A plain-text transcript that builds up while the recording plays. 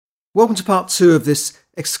Welcome to part 2 of this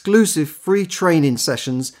exclusive free training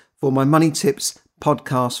sessions for my Money Tips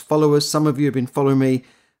podcast followers. Some of you have been following me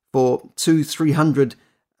for 300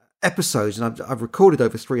 episodes, and I've recorded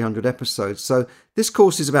over 300 episodes. So this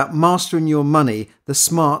course is about mastering your money the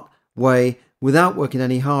smart way without working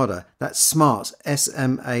any harder. That's SMART,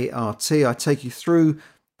 S-M-A-R-T. I take you through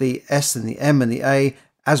the S and the M and the A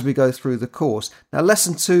as we go through the course. Now,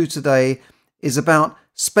 lesson 2 today is about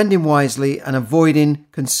spending wisely and avoiding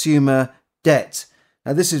consumer debt.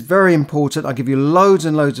 Now, this is very important. I'll give you loads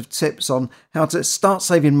and loads of tips on how to start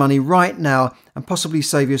saving money right now and possibly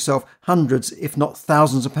save yourself hundreds, if not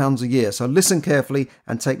thousands of pounds a year. So listen carefully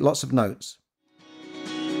and take lots of notes.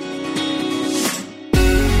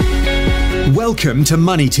 Welcome to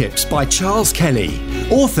Money Tips by Charles Kelly,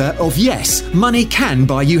 author of Yes, Money Can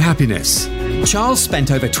Buy You Happiness. Charles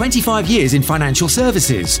spent over 25 years in financial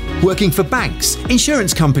services, working for banks,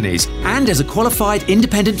 insurance companies, and as a qualified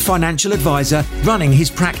independent financial advisor running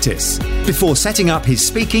his practice, before setting up his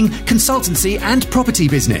speaking, consultancy, and property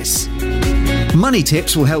business. Money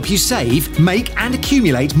Tips will help you save, make, and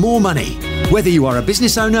accumulate more money, whether you are a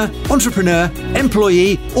business owner, entrepreneur,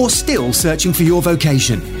 employee, or still searching for your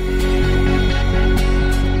vocation.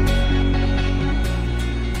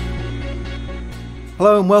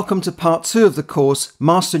 Hello and welcome to part 2 of the course,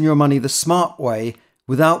 Mastering Your Money the Smart Way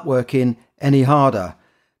Without Working Any Harder.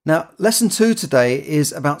 Now, lesson 2 today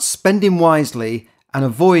is about spending wisely and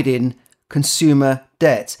avoiding consumer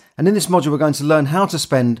debt. And in this module, we're going to learn how to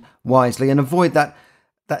spend wisely and avoid that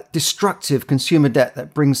destructive consumer debt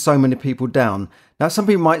that brings so many people down. Now, some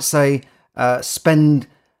people might say, spend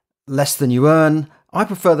less than you earn. I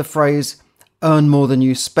prefer the phrase, earn more than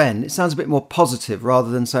you spend. It sounds a bit more positive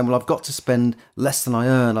rather than saying, well, I've got to spend less than I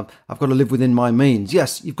earn. I've got to live within my means.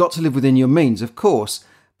 Yes, you've got to live within your means, of course.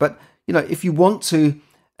 But, if you want to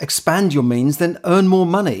expand your means, then earn more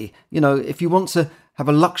money. If you want to have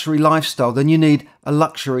a luxury lifestyle, then you need a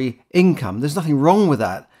luxury income. There's nothing wrong with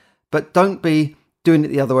that. But don't be doing it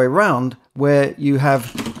the other way around, where you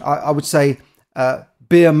have, I would say,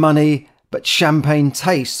 beer money, but champagne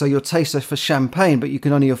taste. So your taste is for champagne, but you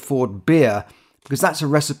can only afford beer, because that's a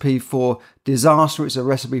recipe for disaster. It's a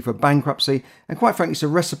recipe for bankruptcy. And quite frankly, it's a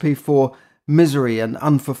recipe for misery and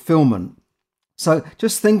unfulfillment. So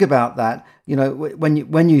just think about that,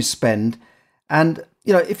 when you spend. And,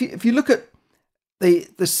 if you look at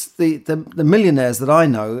the millionaires that I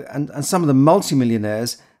know and some of the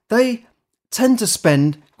multimillionaires, they tend to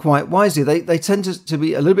spend quite wisely. They tend to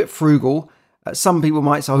be a little bit frugal. Some people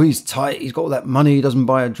might say, oh, he's tight, he's got all that money, he doesn't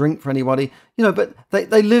buy a drink for anybody. But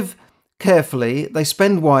they live carefully, they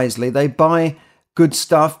spend wisely, they buy good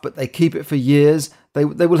stuff, but they keep it for years. They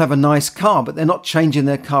will have a nice car, but they're not changing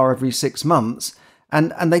their car every 6 months.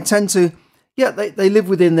 And they tend to, they live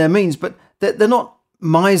within their means, but they're not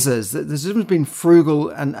misers. There's difference between frugal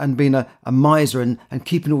and being a miser and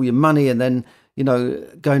keeping all your money and then,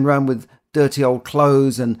 going around with dirty old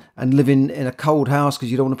clothes and living in a cold house because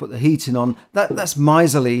you don't want to put the heating on. That's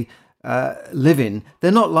miserly living.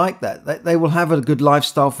 They're not like that. They will have a good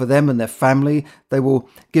lifestyle for them and their family. They will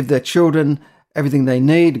give their children everything they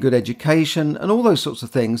need, a good education and all those sorts of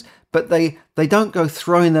things. But they don't go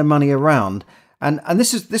throwing their money around. And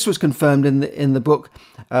this was confirmed in the book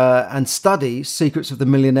and study, Secrets of the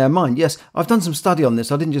Millionaire Mind. Yes, I've done some study on this.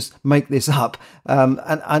 I didn't just make this up.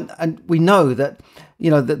 And we know that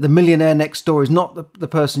that the millionaire next door is not the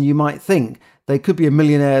person you might think. They could be a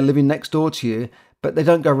millionaire living next door to you, but they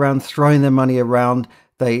don't go around throwing their money around.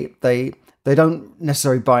 They don't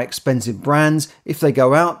necessarily buy expensive brands. If they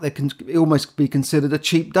go out, they can almost be considered a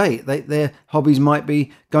cheap date. Their hobbies might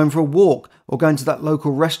be going for a walk or going to that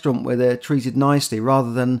local restaurant where they're treated nicely,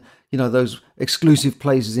 rather than those exclusive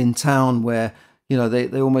places in town where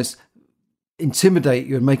they almost intimidate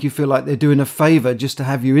you and make you feel like they're doing a favor just to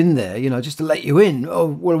have you in there, just to let you in. Oh,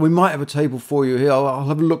 well, we might have a table for you here. I'll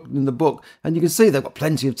have a look in the book. And you can see they've got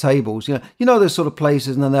plenty of tables, those sort of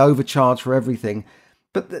places, and then they overcharge for everything.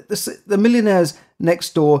 But the millionaires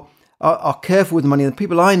next door are careful with money. The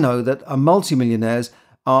people I know that are multimillionaires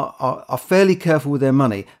are fairly careful with their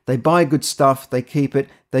money. They buy good stuff, they keep it.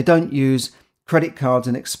 They don't use credit cards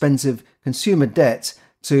and expensive consumer debt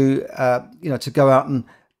to go out and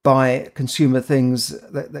buy consumer things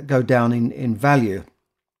that go down in value.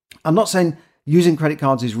 I'm not saying using credit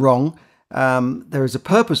cards is wrong. There is a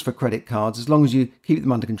purpose for credit cards as long as you keep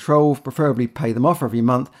them under control, preferably pay them off every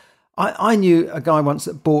month. I knew a guy once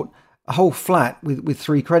that bought a whole flat with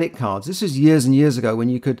 3 credit cards. This was years and years ago when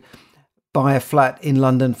you could buy a flat in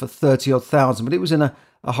London for 30-odd thousand, but it was in a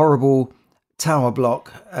horrible tower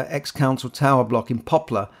block, ex-council tower block in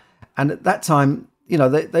Poplar. And at that time,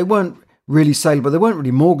 they weren't really saleable. They weren't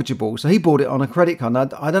really mortgageable. So he bought it on a credit card. Now,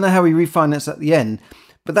 I don't know how he refinanced at the end,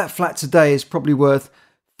 but that flat today is probably worth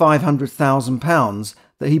 £500,000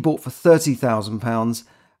 that he bought for £30,000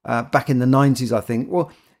 back in the 90s, I think.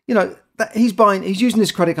 Well, he's using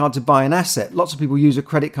this credit card to buy an asset. Lots of people use a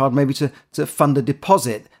credit card maybe to fund a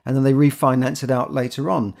deposit and then they refinance it out later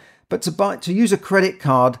on. But to use a credit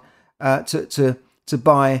card to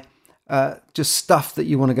buy just stuff that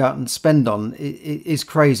you want to go out and spend on is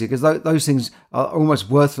crazy, because those things are almost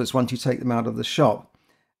worthless once you take them out of the shop.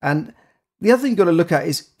 And the other thing you've got to look at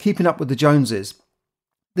is keeping up with the Joneses.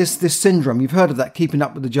 This syndrome, you've heard of that, keeping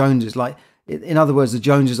up with the Joneses. Like, in other words, the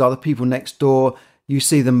Joneses are the people next door. You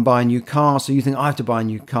see them buy a new car, so you think, I have to buy a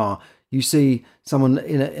new car. You see someone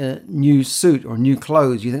in a new suit or new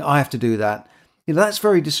clothes, you think, I have to do that. That's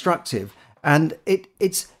very destructive. And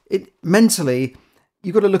it's mentally,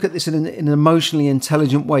 you've got to look at this in an emotionally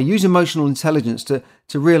intelligent way. Use emotional intelligence to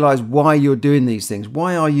realize why you're doing these things.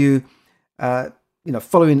 Why are you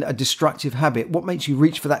following a destructive habit? What makes you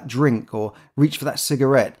reach for that drink or reach for that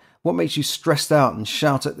cigarette? What makes you stressed out and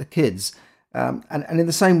shout at the kids? And in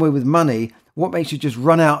the same way with money, what makes you just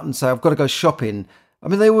run out and say, I've got to go shopping? I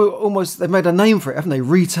mean, they've made a name for it, haven't they?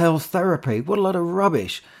 Retail therapy. What a lot of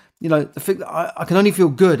rubbish. The fact that I can only feel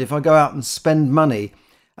good if I go out and spend money.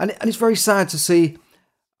 And it's very sad to see,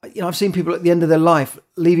 I've seen people at the end of their life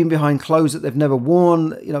leaving behind clothes that they've never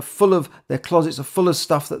worn, full of, their closets are full of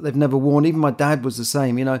stuff that they've never worn. Even my dad was the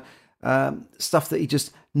same, stuff that he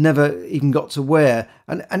just never even got to wear.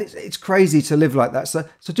 And it's crazy to live like that. So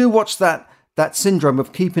do watch that syndrome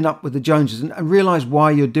of keeping up with the Joneses and realize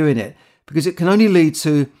why you're doing it, because it can only lead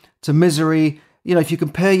to misery. If you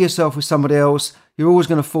compare yourself with somebody else, you're always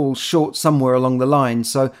going to fall short somewhere along the line.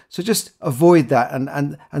 So just avoid that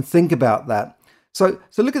and think about that. So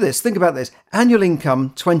look at this. Think about this. Annual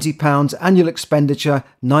income, £20. Annual expenditure,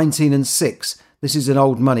 19 and 6. This is in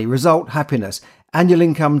old money. Result, happiness. Annual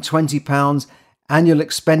income, £20. Annual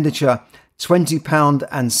expenditure, £20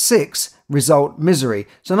 and 6. Result, misery.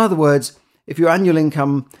 So in other words, if your annual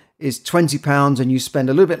income is £20 and you spend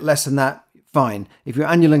a little bit less than that, fine. If your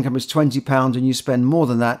annual income is £20 and you spend more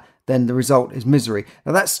than that, then the result is misery.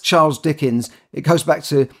 Now that's Charles Dickens. It goes back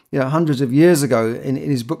to hundreds of years ago in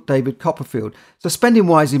his book David Copperfield. So spending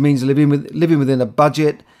wisely means living within a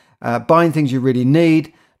budget, buying things you really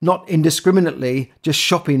need, not indiscriminately just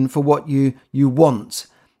shopping for what you want.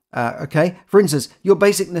 Okay. For instance, your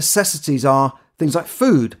basic necessities are things like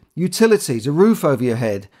food, utilities, a roof over your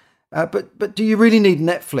head. But do you really need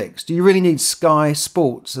Netflix? Do you really need Sky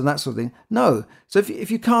Sports and that sort of thing? No. So if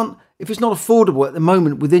it's not affordable at the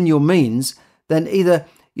moment within your means, then either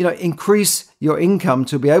increase your income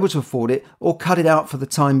to be able to afford it or cut it out for the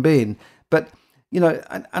time being. But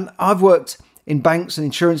and I've worked in banks and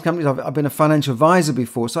insurance companies. I've been a financial advisor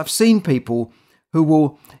before, so I've seen people who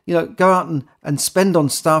will go out and spend on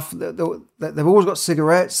stuff. They've always got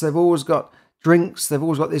cigarettes, they've always got drinks, they've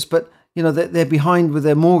always got this, but they're behind with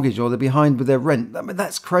their mortgage or they're behind with their rent. I mean,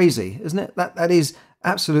 that's crazy, isn't it? That is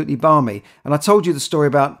absolutely balmy. And I told you the story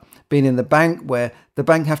about being in the bank, where the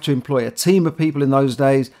bank have to employ a team of people in those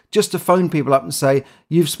days just to phone people up and say,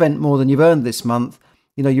 you've spent more than you've earned this month.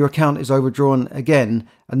 Your account is overdrawn again,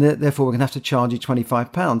 and therefore we're going to have to charge you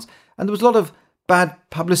 £25. And there was a lot of bad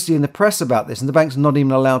publicity in the press about this, and the bank's not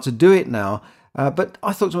even allowed to do it now. But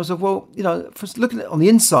I thought to myself, well, for looking at it on the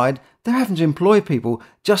inside, they're having to employ people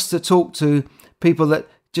just to talk to people that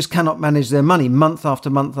just cannot manage their money month after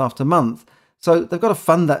month after month. So they've got to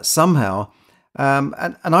fund that somehow. And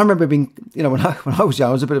I remember being, when I was young,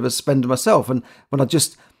 I was a bit of a spender myself. And when I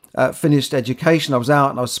just finished education, I was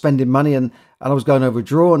out and I was spending money and I was going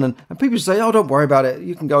overdrawn. And people say, oh, don't worry about it.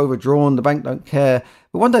 You can go overdrawn. The bank don't care.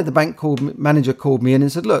 But one day the bank manager called me in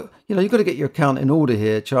and said, look, you've got to get your account in order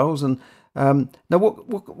here, Charles. And now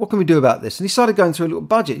what can we do about this? And he started going through a little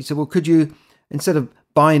budget. He said, well, could you, instead of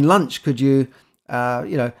buying lunch, could you,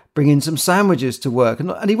 bring in some sandwiches to work?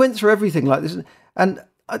 And he went through everything like this. And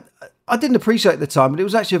I didn't appreciate it at the time, but it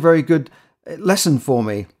was actually a very good lesson for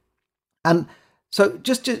me. And so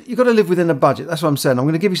just you've got to live within a budget. That's what I'm saying. I'm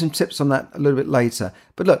going to give you some tips on that a little bit later.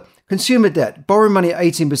 But look, consumer debt, borrowing money at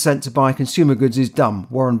 18% to buy consumer goods is dumb.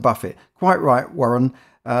 Warren Buffett. Quite right, Warren.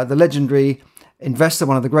 The legendary investor,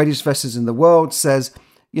 one of the greatest investors in the world, says,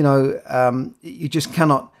 you just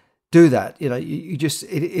cannot do that.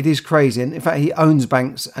 It is crazy. And in fact, he owns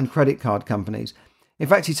banks and credit card companies. In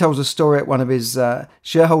fact, he tells a story at one of his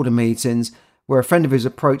shareholder meetings where a friend of his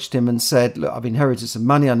approached him and said, look, I've inherited some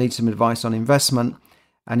money. I need some advice on investment.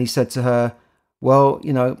 And he said to her, well,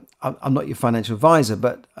 I'm not your financial advisor,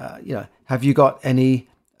 but, have you got any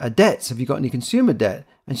debts? Have you got any consumer debt?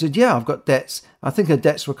 And she said, yeah, I've got debts. I think her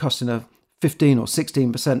debts were costing her 15 or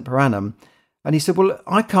 16% per annum. And he said, well,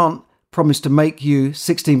 I can't promise to make you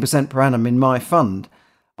 16% per annum in my fund.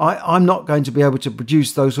 I'm not going to be able to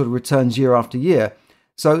produce those sort of returns year after year.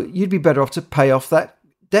 So you'd be better off to pay off that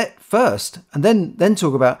debt first and then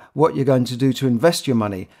talk about what you're going to do to invest your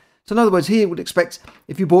money. So in other words, he would expect,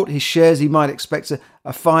 if you bought his shares, he might expect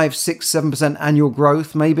a 5, 6, 7% annual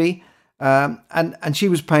growth maybe. And she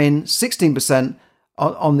was paying 16%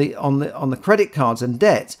 on the credit cards and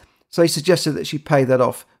debt. So he suggested that she pay that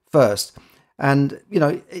off first. And,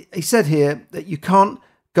 he said here that you can't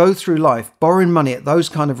go through life borrowing money at those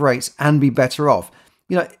kind of rates and be better off.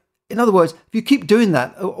 In other words, if you keep doing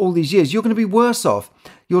that all these years, you're going to be worse off.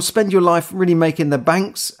 You'll spend your life really making the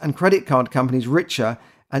banks and credit card companies richer,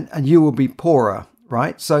 and you will be poorer,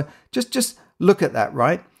 right? So just look at that,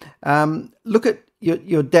 right? Look at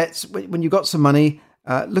your debts when you've got some money.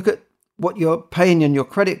 Look at what you're paying on your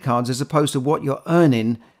credit cards as opposed to what you're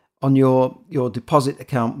earning on your deposit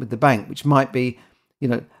account with the bank, which might be,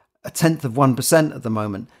 1/10 of 1% at the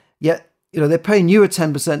moment. Yet, they're paying you a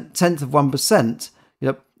 10% of 1%,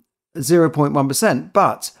 0.1%,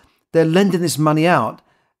 but they're lending this money out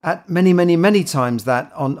at many, many, many times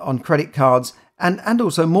that on credit cards and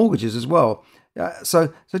also mortgages as well.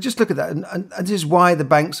 So just look at that, and this is why the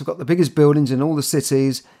banks have got the biggest buildings in all the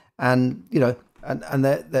cities, and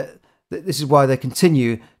this is why they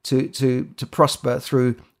continue to prosper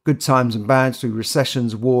through good times and bad, through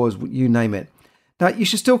recessions, wars, you name it. Now, you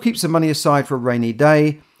should still keep some money aside for a rainy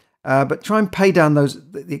day, but try and pay down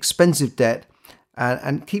the expensive debt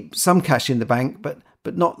and keep some cash in the bank,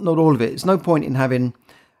 but not all of it. There's no point in having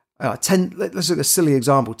let's look at a silly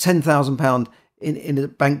example, £10,000 in a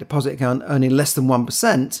bank deposit account earning less than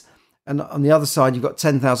 1%, and on the other side you've got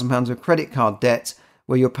 £10,000 of credit card debt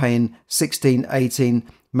where you're paying 16, 18,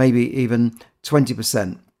 maybe even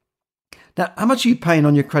 20%. Now, how much are you paying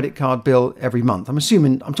on your credit card bill every month? I'm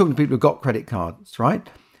talking to people who've got credit cards, right?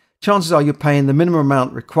 Chances are you're paying the minimum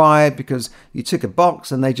amount required because you tick a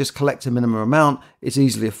box and they just collect a minimum amount. It's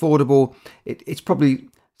easily affordable. It's probably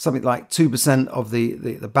something like 2% of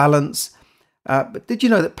the balance. But did you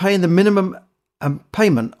know that paying the minimum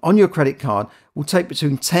payment on your credit card will take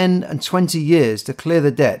between 10 and 20 years to clear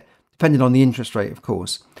the debt, depending on the interest rate, of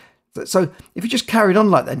course. So if you just carried on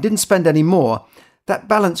like that and didn't spend any more, that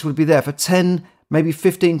balance would be there for 10, maybe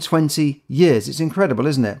 15, 20 years. It's incredible,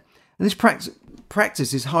 isn't it? And this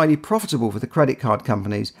practice is highly profitable for the credit card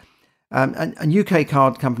companies. And UK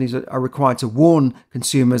card companies are required to warn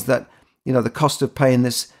consumers that, the cost of paying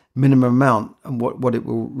this minimum amount and what it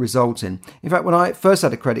will result in. In fact, when I first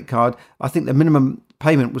had a credit card, I think the minimum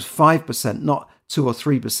payment was 5%, not 2 or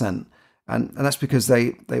 3%. And that's because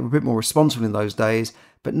they were a bit more responsible in those days.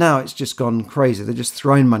 But now it's just gone crazy. They're just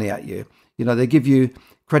throwing money at you. They give you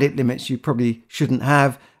credit limits you probably shouldn't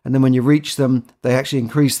have. And then when you reach them, they actually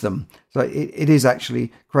increase them. So it is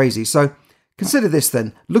actually crazy. So consider this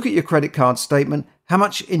then. Look at your credit card statement. How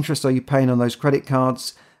much interest are you paying on those credit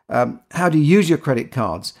cards? How do you use your credit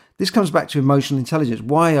cards? This comes back to emotional intelligence.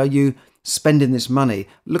 Why are you spending this money?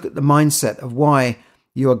 Look at the mindset of why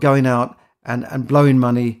you are going out and blowing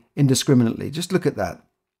money indiscriminately. Just look at that.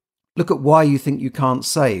 Look at why you think you can't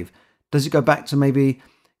save. Does it go back to maybe,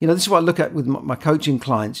 this is what I look at with my coaching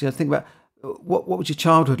clients. Think about what was your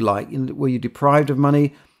childhood like? Were you deprived of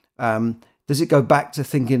money? Does it go back to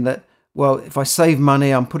thinking that, well, if I save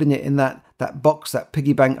money, I'm putting it in that box, that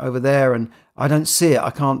piggy bank over there, and I don't see it. I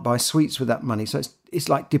can't buy sweets with that money. So it's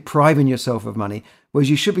like depriving yourself of money. Whereas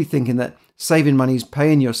you should be thinking that saving money is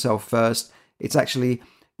paying yourself first. It's actually,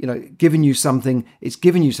 giving you something. It's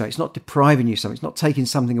giving you something. It's not depriving you something. It's not taking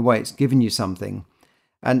something away. It's giving you something.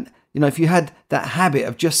 And, if you had that habit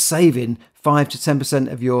of just saving 5 to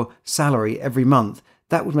 10% of your salary every month,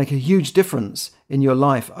 that would make a huge difference in your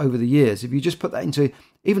life over the years. If you just put that into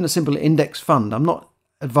even a simple index fund, I'm not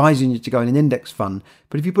advising you to go in an index fund,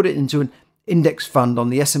 but if you put it into an index fund on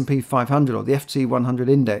the S&P 500 or the FT 100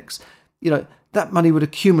 index, that money would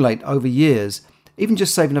accumulate over years. Even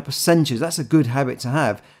just saving a percentage, that's a good habit to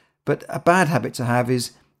have. But a bad habit to have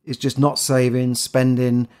is just not saving,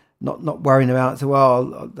 spending, not worrying about it.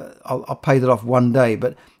 Well, I'll pay that off one day.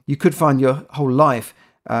 But you could find your whole life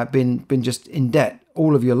been just in debt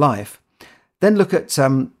all of your life. Then look at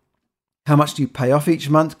how much do you pay off each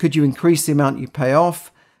month? Could you increase the amount you pay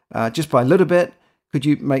off just by a little bit? Could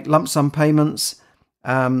you make lump sum payments?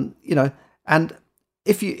 And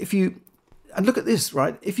if you and look at this,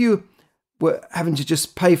 right? If you were having to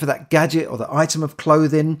just pay for that gadget or the item of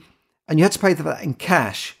clothing, and you had to pay for that in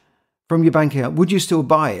cash from your bank account, would you still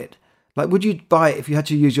buy it? Like, would you buy it if you had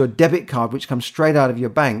to use your debit card, which comes straight out of your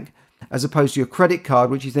bank, as opposed to your credit card,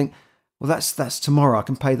 which you think, well, that's tomorrow. I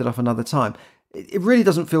can pay that off another time. It really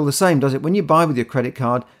doesn't feel the same, does it? When you buy with your credit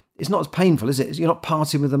card, it's not as painful, is it? You're not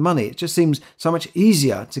parting with the money. It just seems so much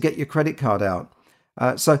easier to get your credit card out.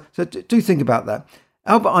 So do think about that.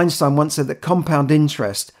 Albert Einstein once said that compound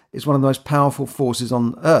interest is one of the most powerful forces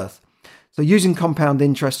on earth. So using compound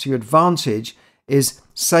interest to your advantage is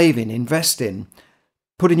saving, investing,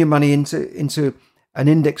 putting your money into an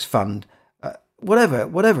index fund,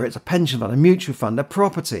 whatever. It's a pension fund, a mutual fund, a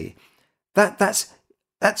property. That's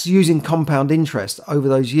using compound interest over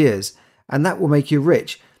those years, and that will make you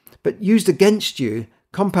rich. But used against you,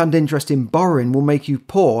 compound interest in borrowing will make you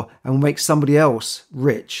poor and will make somebody else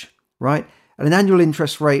rich, right? At an annual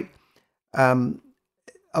interest rate of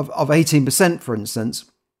 18%, for instance,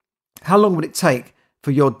 how long would it take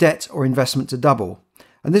for your debt or investment to double?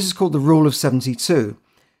 And this is called the Rule of 72.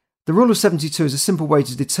 The Rule of 72 is a simple way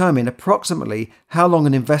to determine approximately how long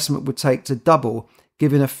an investment would take to double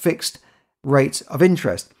given a fixed rate of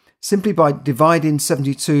interest. Simply by dividing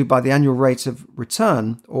 72 by the annual rate of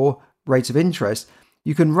return or rate of interest,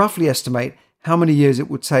 you can roughly estimate how many years it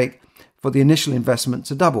would take for the initial investment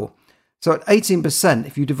to double. So at 18%,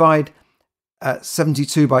 if you divide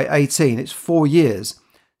 72 by 18, it's 4 years.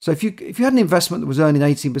 So if you had an investment that was earning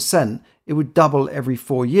 18%, it would double every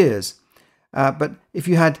 4 years. But if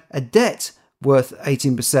you had a debt worth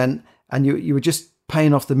 18% and you were just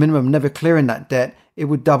paying off the minimum, never clearing that debt, it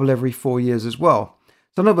would double every 4 years as well.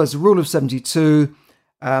 So in other words, the Rule of 72,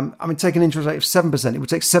 take an interest rate of 7%. It would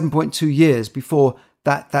take 7.2 years before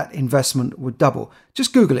that investment would double.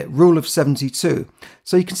 Just Google it, Rule of 72.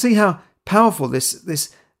 So you can see how powerful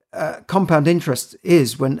this compound interest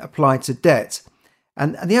is when applied to debt.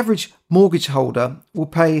 And the average mortgage holder will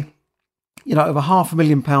pay over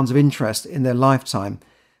 £500,000 of interest in their lifetime.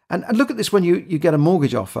 And look at this when you get a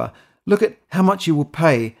mortgage offer. Look at how much you will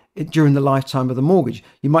pay during the lifetime of the mortgage.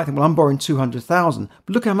 You might think, well, I'm borrowing $200,000,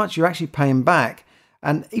 but look how much you're actually paying back.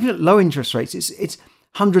 And even at low interest rates, it's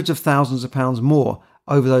hundreds of thousands of pounds more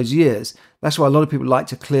over those years. That's why a lot of people like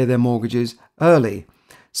to clear their mortgages early.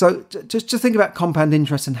 So just to think about compound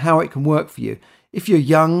interest and how it can work for you. If you're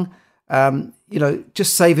young,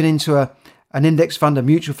 just saving into an index fund, a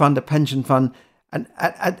mutual fund, a pension fund, and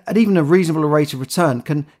at even a reasonable rate of return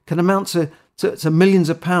can amount to millions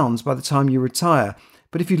of pounds by the time you retire.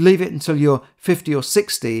 But if you leave it until you're 50 or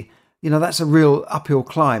 60, that's a real uphill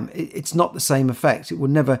climb. It's not the same effect. It will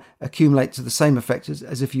never accumulate to the same effect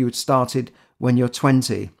as if you had started when you're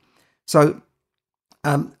 20. So,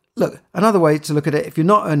 look, another way to look at it, if you're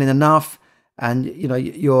not earning enough and,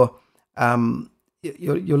 your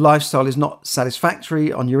lifestyle is not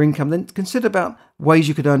satisfactory on your income, then consider about ways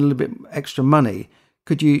you could earn a little bit extra money.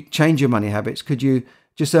 Could you change your money habits? Could you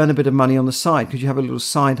just earn a bit of money on the side? Could you have a little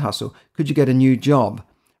side hustle? Could you get a new job?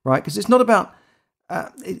 Right? Because it's not about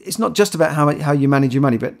it's not just about how you manage your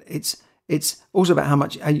money, but it's also about how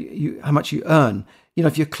much you earn.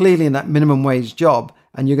 If you're clearly in that minimum wage job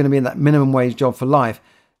and you're going to be in that minimum wage job for life,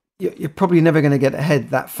 you're probably never going to get ahead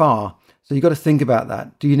that far. So you've got to think about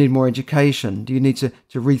that. Do you need more education? Do you need to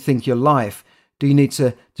rethink your life? Do you need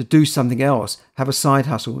to do something else? Have a side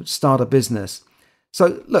hustle, start a business?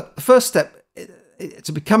 So look, the first step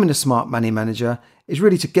to becoming a smart money manager is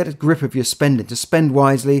really to get a grip of your spending, to spend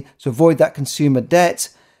wisely, to avoid that consumer debt.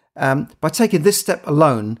 By taking this step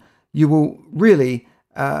alone, you will really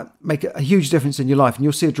make a huge difference in your life, and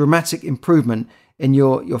you'll see a dramatic improvement in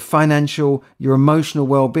your financial, your emotional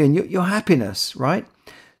well-being, your happiness, right?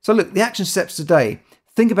 So look, the action steps today.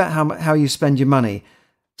 Think about how you spend your money.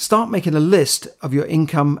 Start making a list of your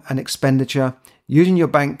income and expenditure using your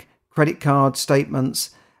bank credit card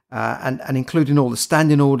statements and including all the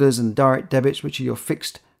standing orders and direct debits, which are your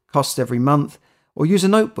fixed costs every month. Or use a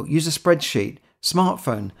notebook, use a spreadsheet,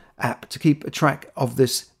 smartphone app to keep a track of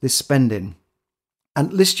this spending.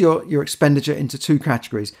 And list your expenditure into two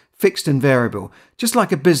categories, fixed and variable, just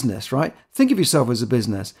like a business, right? Think of yourself as a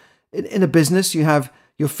business. In a business, you have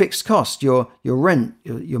your fixed cost, your rent,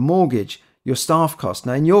 your mortgage, your staff cost.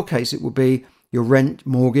 Now, in your case, it will be your rent,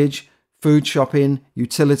 mortgage, food, shopping,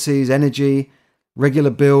 utilities, energy,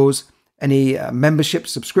 regular bills, any membership,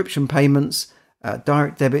 subscription payments,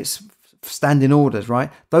 direct debits, standing orders,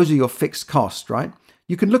 right? Those are your fixed costs, right?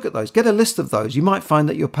 You can look at those, get a list of those. You might find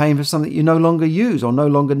that you're paying for something you no longer use or no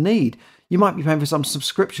longer need. You might be paying for some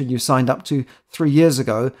subscription you signed up to 3 years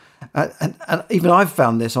ago. And even I've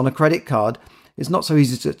found this on a credit card. It's not so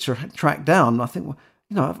easy to track down. I think,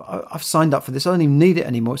 I've signed up for this. I don't even need it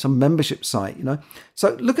anymore. It's a membership site,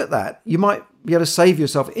 So look at that. You might be able to save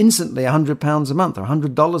yourself instantly £100 a month or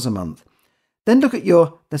 $100 a month. Then look at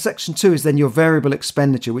the section 2 is then your variable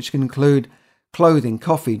expenditure, which can include clothing,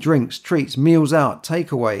 coffee, drinks, treats, meals out,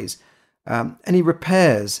 takeaways, any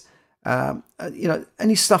repairs,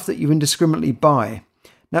 any stuff that you indiscriminately buy.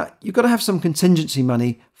 Now, you've got to have some contingency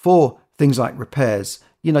money for things like repairs.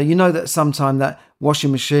 You know that sometime that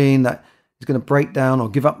washing machine that is going to break down or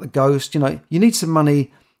give up the ghost, you need some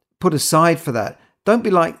money put aside for that. Don't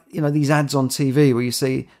be like, these ads on TV where you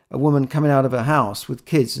see a woman coming out of her house with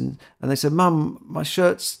kids and they said, "Mum, my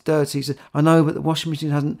shirt's dirty." She said, "I know, but the washing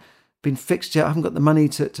machine hasn't been fixed yet. I haven't got the money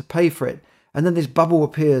to pay for it." And then this bubble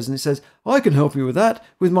appears and it says, "I can help you with that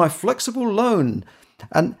with my flexible loan."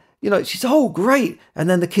 And, she said, "Oh, great." And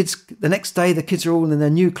then the next day, the kids are all in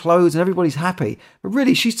their new clothes and everybody's happy. But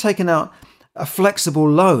really, she's taken out a flexible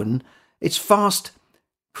loan. It's fast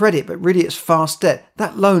credit, but really it's fast debt.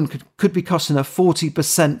 That loan could be costing her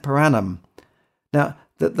 40% per annum. Now,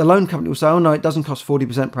 the loan company will say, "Oh no, it doesn't cost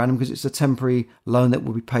 40% per annum because it's a temporary loan that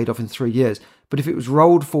will be paid off in 3 years." But if it was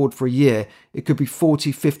rolled forward for a year, it could be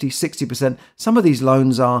 40, 50, 60%. Some of these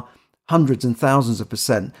loans are hundreds and thousands of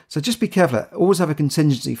percent. So just be careful. Always have a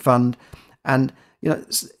contingency fund, and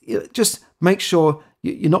just make sure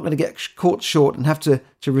you're not going to get caught short and have to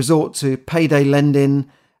resort to payday lending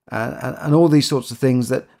and all these sorts of things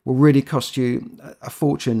that will really cost you a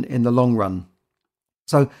fortune in the long run.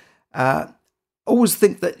 So always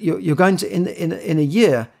think that you're going to, in a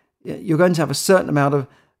year, you're going to have a certain amount of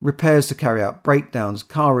repairs to carry out, breakdowns,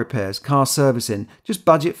 car repairs, car servicing. Just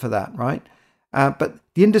budget for that, right? But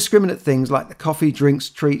the indiscriminate things like the coffee, drinks,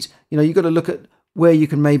 treats, you've got to look at where you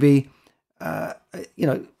can maybe,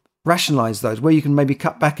 rationalize those, where you can maybe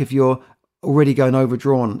cut back if you're already going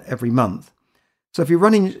overdrawn every month. So if you're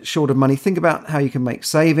running short of money, think about how you can make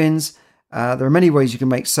savings. There are many ways you can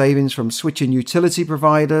make savings, from switching utility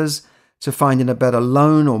providers to finding a better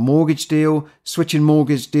loan or mortgage deal. Switching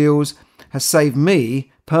mortgage deals has saved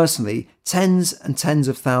me personally tens and tens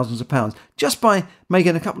of thousands of pounds just by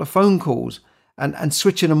making a couple of phone calls and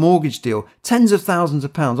switching a mortgage deal. Tens of thousands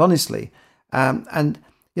of pounds, honestly. Here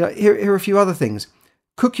are a few other things.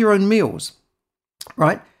 Cook your own meals,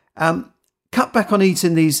 right? Cut back on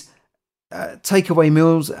eating these takeaway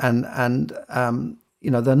meals, and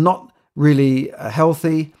they're not really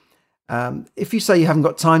healthy. If you say you haven't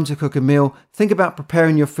got time to cook a meal, think about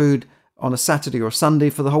preparing your food on a Saturday or Sunday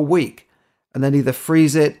for the whole week, and then either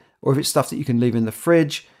freeze it, or if it's stuff that you can leave in the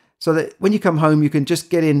fridge, so that when you come home you can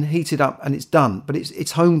just get in, heat it up, and it's done. But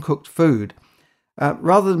it's home cooked food,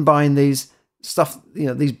 rather than buying these stuff,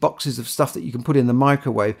 these boxes of stuff that you can put in the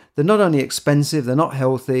microwave. They're not only expensive, they're not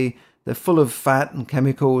healthy, they're full of fat and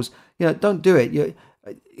chemicals. Don't do it.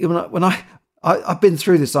 I've been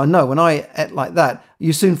through this. I know when I ate like that,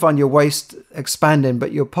 you soon find your waist expanding,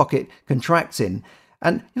 but your pocket contracting.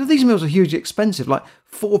 And these meals are hugely expensive, like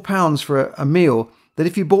 £4 for a meal that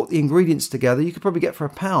if you bought the ingredients together, you could probably get for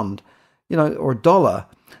 £1, or $1.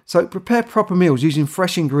 So prepare proper meals using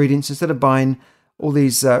fresh ingredients instead of buying all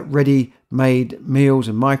these ready-made meals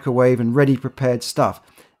and microwave and ready-prepared stuff.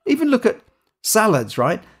 Even look at salads,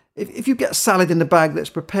 right? If you get a salad in the bag that's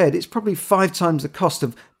prepared, it's probably 5 times the cost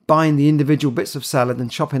of buying the individual bits of salad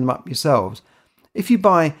and chopping them up yourselves. If you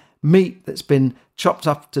buy meat that's been chopped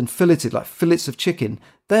up and filleted, like fillets of chicken,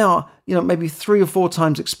 they are, maybe 3 or 4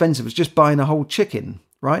 times expensive as just buying a whole chicken,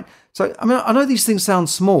 right? So, I know these things sound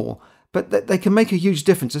small, but they can make a huge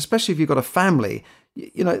difference, especially if you've got a family.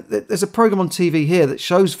 There's a program on TV here that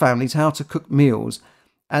shows families how to cook meals,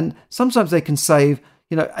 and sometimes they can save,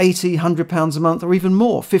 £80, £100 a month, or even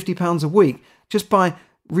more, £50 a week, just by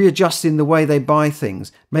readjusting the way they buy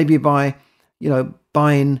things. Maybe by,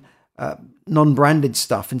 buying non-branded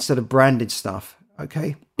stuff instead of branded stuff.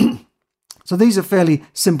 Okay. So these are fairly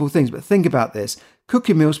simple things, but think about this. Cook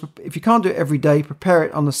your meals. If you can't do it every day, prepare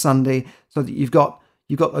it on a Sunday so that you've got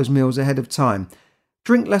those meals ahead of time.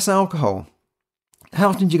 Drink less alcohol. How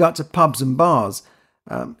often do you go out to pubs and bars?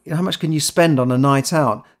 How much can you spend on a night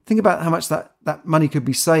out? Think about how much that money could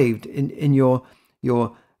be saved in your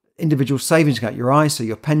individual savings account, your ISA,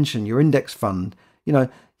 your pension, your index fund.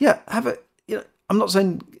 Have it. I'm not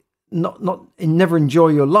saying not never enjoy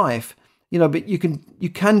your life, but you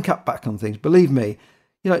can cut back on things. Believe me.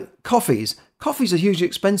 Coffees are hugely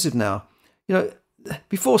expensive now.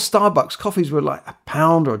 Before Starbucks, coffees were like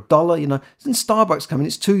 £1 or $1. Since Starbucks coming,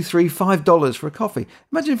 it's $2, $3, $5 for a coffee.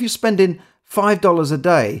 Imagine if you're spending $5 a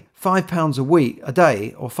day, £5 a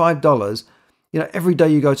day, or $5, every day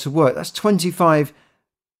you go to work. That's £25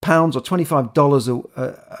 or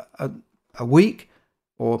 $25 a week,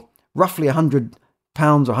 or roughly £100 or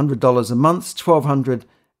 $100 a month, $1,200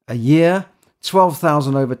 a year,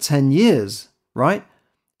 12,000 over 10 years, right?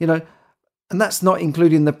 And that's not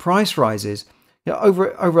including the price rises.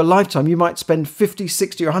 Over a lifetime, you might spend 50,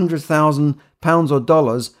 60 or £100,000 or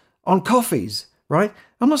dollars on coffees, right?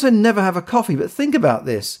 I'm not saying never have a coffee, but think about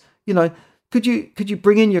this. Could you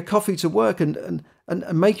bring in your coffee to work and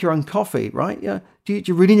make your own coffee, right? Do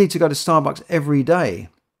you really need to go to Starbucks every day?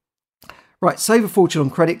 Right, save a fortune on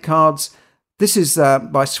credit cards. This is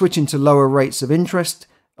by switching to lower rates of interest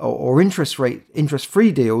or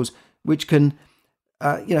interest-free deals, which can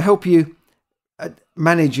help you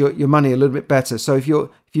manage your money a little bit better. So if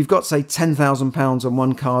you've got, say, £10,000 on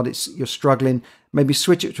one card, you're struggling, maybe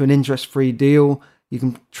switch it to an interest-free deal. You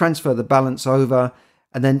can transfer the balance over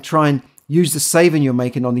and then try and use the saving you're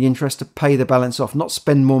making on the interest to pay the balance off, not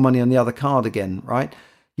spend more money on the other card again, right?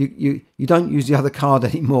 You don't use the other card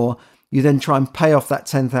anymore. You then try and pay off that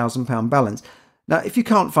 £10,000 balance. Now, if you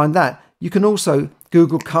can't find that, you can also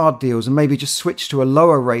Google card deals and maybe just switch to a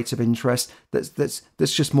lower rate of interest that's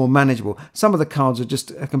just more manageable. Some of the cards are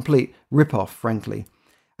just a complete rip-off, frankly.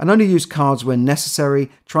 And only use cards when necessary.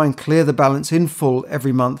 Try and clear the balance in full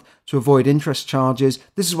every month to avoid interest charges.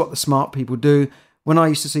 This is what the smart people do. When I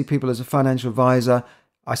used to see people as a financial advisor,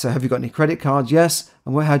 I say, have you got any credit cards? Yes.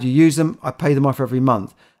 And how do you use them? I pay them off every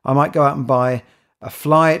month. I might go out and buy a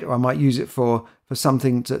flight, or I might use it for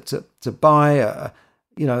something to buy,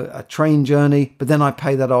 a train journey, but then I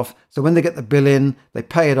pay that off. So when they get the bill in, they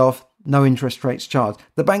pay it off, no interest rates charged.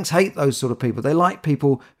 The banks hate those sort of people. They like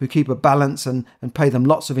people who keep a balance and pay them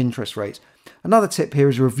lots of interest rates. Another tip here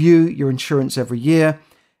is review your insurance every year.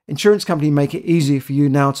 Insurance companies make it easy for you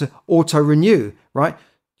now to auto-renew, right?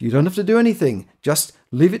 You don't have to do anything. Just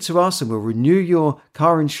leave it to us and we'll renew your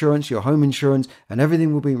car insurance, your home insurance, and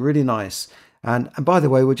everything will be really nice. And by the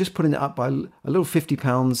way, we're just putting it up by a little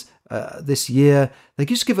 £50 this year. They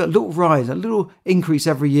just give it a little rise, a little increase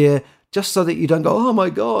every year, just so that you don't go, oh my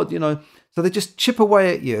God, So they just chip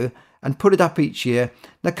away at you and put it up each year.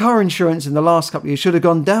 Now, car insurance in the last couple of years should have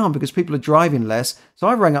gone down because people are driving less. So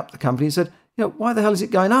I rang up the company and said, why the hell is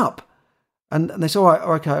it going up? And they said, all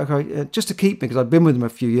right, okay, just to keep me, because I've been with them a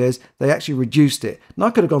few years, they actually reduced it. And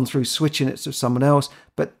I could have gone through switching it to someone else,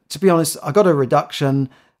 but to be honest, I got a reduction.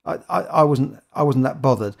 I wasn't that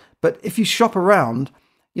bothered. But if you shop around,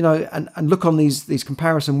 and look on these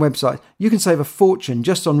comparison websites, you can save a fortune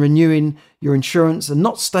just on renewing your insurance and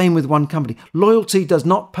not staying with one company. Loyalty does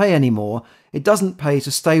not pay anymore. It doesn't pay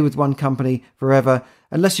to stay with one company forever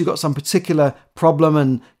unless you've got some particular problem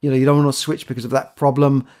and you don't want to switch because of that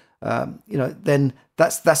problem. Then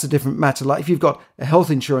that's a different matter. Like if you've got a health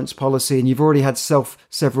insurance policy and you've already had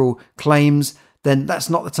several claims, then that's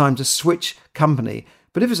not the time to switch company.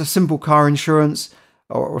 But if it's a simple car insurance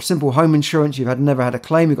or a simple home insurance, you've never had a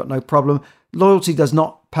claim, you've got no problem, loyalty does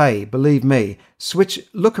not pay, believe me.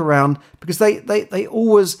 Look around, because they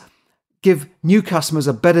always give new customers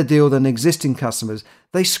a better deal than existing customers.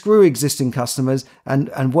 They screw existing customers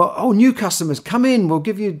and new customers, come in, we'll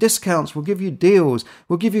give you discounts, we'll give you deals,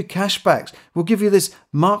 we'll give you cashbacks, we'll give you this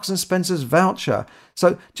Marks and Spencer's voucher.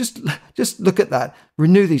 So just look at that,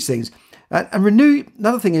 renew these things. And renew.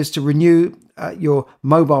 Another thing is to renew your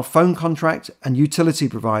mobile phone contract and utility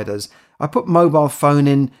providers. I put mobile phone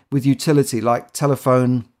in with utility like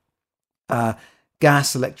telephone,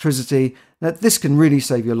 gas, electricity. Now, this can really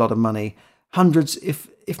save you a lot of money. Hundreds,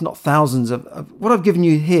 if not thousands of what I've given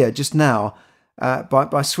you here just now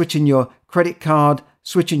by switching your credit card,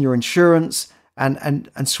 switching your insurance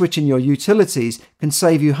and switching your utilities can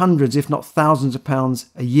save you hundreds, if not thousands of pounds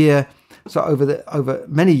a year. So over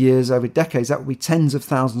many years, over decades, that would be tens of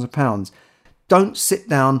thousands of pounds. Don't sit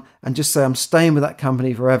down and just say, I'm staying with that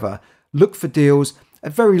company forever. Look for deals.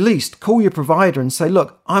 At very least, call your provider and say,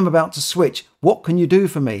 look, I'm about to switch. What can you do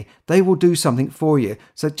for me? They will do something for you.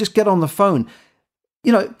 So just get on the phone.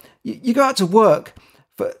 You go out to work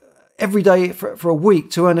for every day for a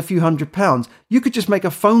week to earn a few £100. You could just make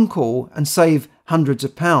a phone call and save hundreds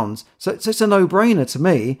of pounds. So it's a no-brainer to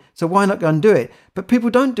me. So why not go and do it? But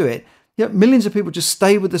people don't do it. Millions of people just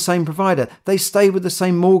stay with the same provider. They stay with the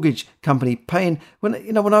same mortgage company, paying. When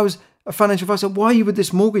I was a financial advisor, why are you with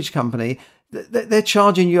this mortgage company? They're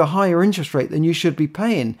charging you a higher interest rate than you should be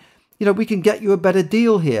paying. We can get you a better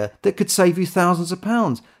deal here that could save you thousands of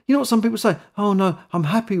pounds. You know what some people say? Oh no, I'm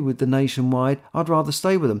happy with the Nationwide. I'd rather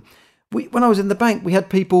stay with them. When I was in the bank, we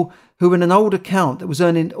had people who were in an old account that was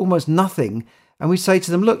earning almost nothing. And we say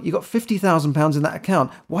to them, look, you've got £50,000 in that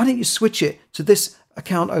account. Why don't you switch it to this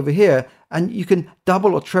account over here and you can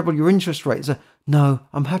double or treble your interest rate? So, no,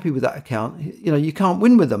 I'm happy with that account. You can't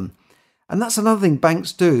win with them. And that's another thing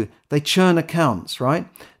banks do. They churn accounts, right?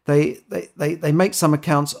 They make some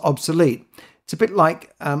accounts obsolete. It's a bit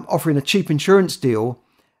like offering a cheap insurance deal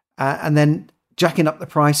and then jacking up the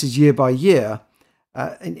prices year by year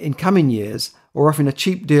in coming years, or offering a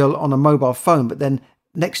cheap deal on a mobile phone, but then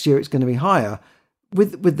next year it's going to be higher.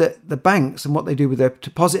 with the banks and what they do with their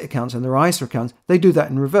deposit accounts and their ISA accounts, they do that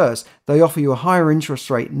in reverse. They offer you a higher interest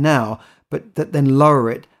rate now, but then lower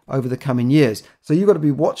it over the coming years. So you've got to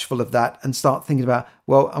be watchful of that and start thinking about,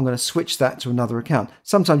 well, I'm going to switch that to another account.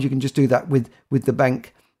 Sometimes you can just do that with the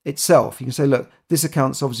bank itself. You can say, look, this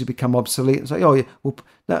account's obviously become obsolete, and say, oh yeah, well,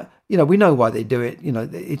 now, we know why they do it.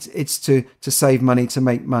 It's to save money, to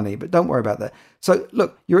make money, but don't worry about that. So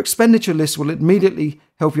look, your expenditure list will immediately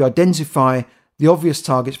help you identify the obvious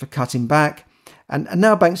targets for cutting back. And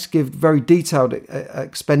now banks give very detailed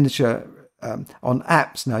expenditure on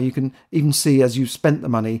apps. Now you can even see as you've spent the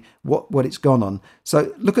money what it's gone on.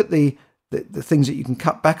 So look at the things that you can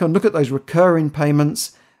cut back on. Look at those recurring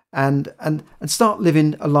payments and start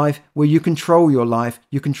living a life where you control your life,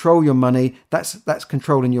 you control your money. That's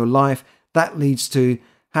controlling your life. That leads to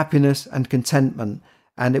happiness and contentment,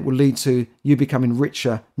 and it will lead to you becoming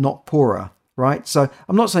richer, not poorer. Right? So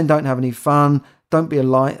I'm not saying don't have any fun. Don't be a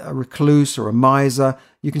recluse or a miser.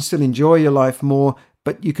 You can still enjoy your life more,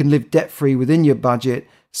 but you can live debt-free within your budget,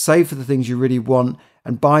 save for the things you really want,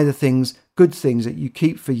 and buy the things, good things that you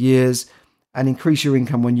keep for years, and increase your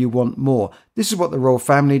income when you want more. This is what the royal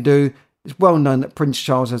family do. It's well known that Prince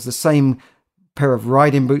Charles has the same pair of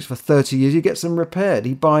riding boots for 30 years. He gets them repaired.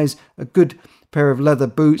 He buys a good pair of leather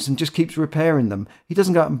boots and just keeps repairing them. He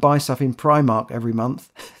doesn't go out and buy stuff in Primark every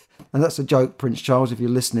month. And that's a joke, Prince Charles, if you're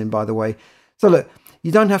listening, by the way. So look,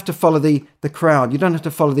 you don't have to follow the crowd. You don't have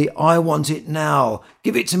to follow I want it now.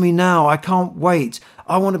 Give it to me now. I can't wait.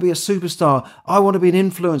 I want to be a superstar. I want to be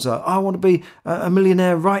an influencer. I want to be a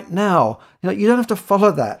millionaire right now. You don't have to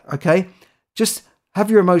follow that, okay? Just have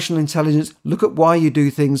your emotional intelligence. Look at why you do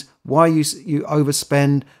things, why you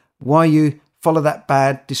overspend, why you follow that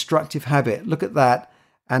bad, destructive habit. Look at that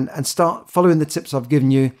and start following the tips I've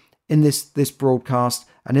given you in this broadcast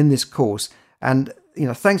and in this course. And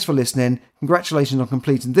thanks for listening. Congratulations on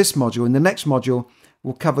completing this module. In the next module,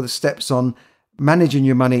 we'll cover the steps on managing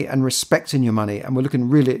your money and respecting your money. And we're looking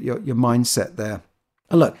really at your mindset there.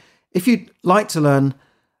 And look, if you'd like to learn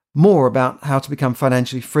more about how to become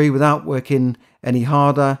financially free without working any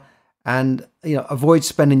harder and avoid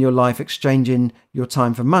spending your life exchanging your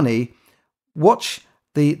time for money, watch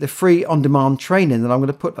the free on-demand training that I'm going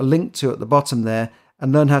to put a link to at the bottom there,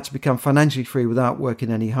 and learn how to become financially free without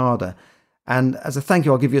working any harder. And as a thank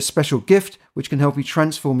you, I'll give you a special gift which can help you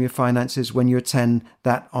transform your finances when you attend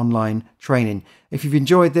that online training. If you've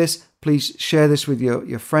enjoyed this, please share this with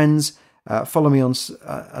your friends, follow me on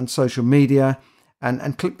social media,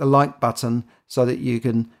 and click the like button so that you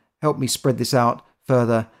can help me spread this out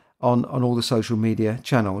further on all the social media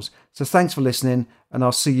channels. So thanks for listening, and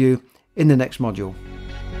I'll see you in the next module.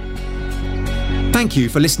 Thank you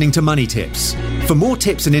for listening to Money Tips. For more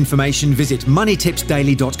tips and information, visit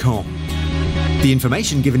moneytipsdaily.com. The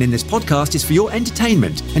information given in this podcast is for your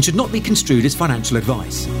entertainment and should not be construed as financial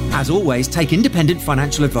advice. As always, take independent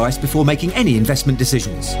financial advice before making any investment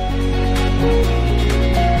decisions.